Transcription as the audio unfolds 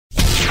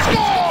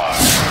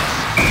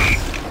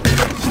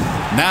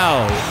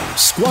Now,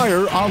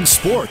 Squire on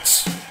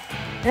Sports.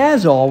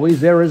 As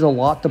always, there is a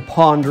lot to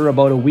ponder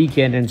about a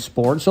weekend in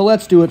sports, so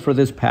let's do it for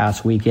this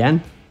past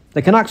weekend.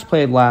 The Canucks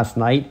played last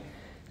night.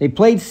 They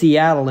played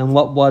Seattle in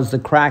what was the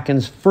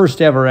Kraken's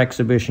first ever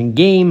exhibition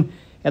game,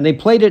 and they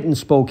played it in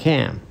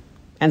Spokane.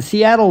 And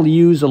Seattle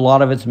used a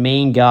lot of its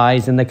main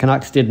guys, and the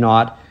Canucks did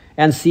not,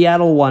 and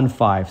Seattle won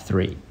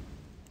 5-3.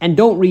 And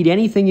don't read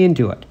anything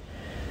into it.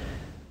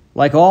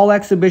 Like all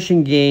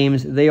exhibition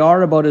games, they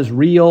are about as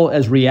real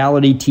as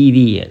reality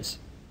TV is.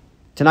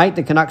 Tonight,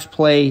 the Canucks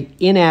play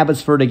in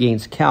Abbotsford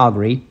against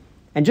Calgary.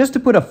 And just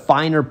to put a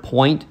finer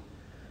point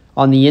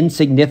on the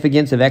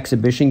insignificance of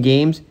exhibition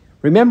games,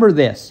 remember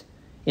this.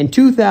 In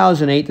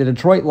 2008, the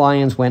Detroit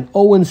Lions went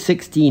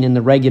 0-16 in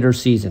the regular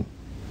season.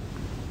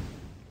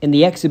 In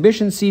the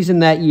exhibition season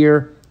that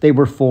year, they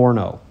were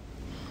 4-0.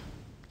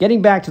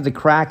 Getting back to the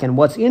Kraken,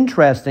 what's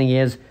interesting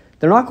is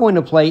they're not going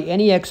to play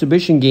any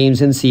exhibition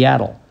games in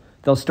Seattle.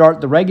 They'll start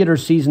the regular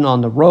season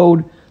on the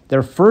road.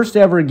 Their first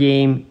ever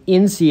game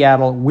in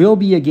Seattle will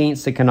be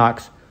against the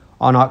Canucks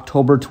on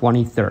October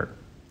 23rd.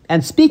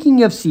 And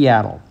speaking of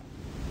Seattle,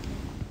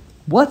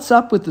 what's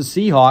up with the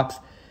Seahawks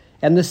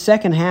and the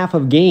second half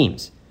of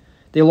games?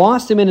 They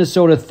lost to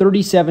Minnesota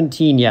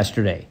 30-17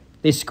 yesterday.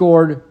 They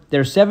scored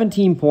their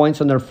 17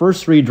 points on their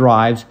first 3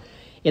 drives.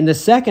 In the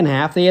second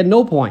half, they had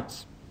no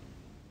points.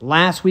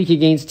 Last week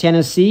against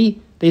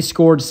Tennessee, they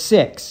scored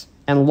 6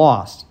 and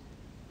lost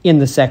in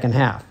the second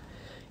half.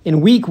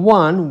 In week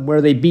 1,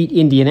 where they beat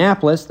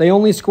Indianapolis, they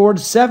only scored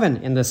 7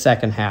 in the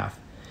second half.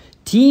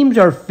 Teams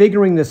are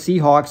figuring the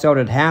Seahawks out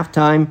at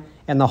halftime,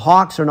 and the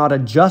Hawks are not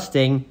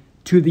adjusting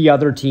to the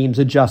other team's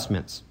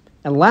adjustments.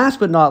 And last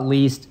but not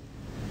least,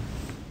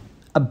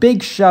 a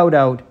big shout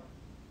out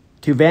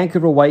to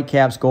Vancouver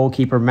Whitecaps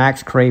goalkeeper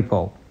Max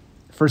Crepeau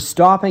for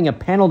stopping a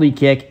penalty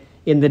kick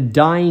in the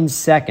dying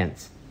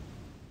seconds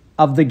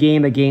of the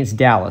game against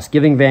Dallas,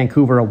 giving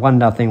Vancouver a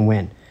 1-0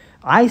 win.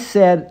 I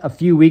said a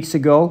few weeks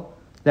ago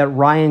that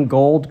Ryan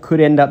Gold could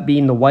end up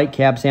being the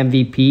Whitecaps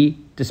MVP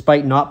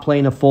despite not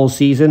playing a full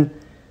season.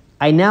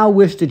 I now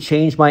wish to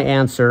change my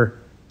answer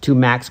to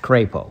Max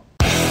Crepeau.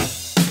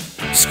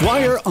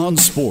 Squire on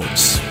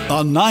Sports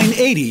on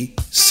 980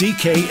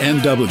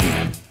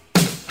 CKNW.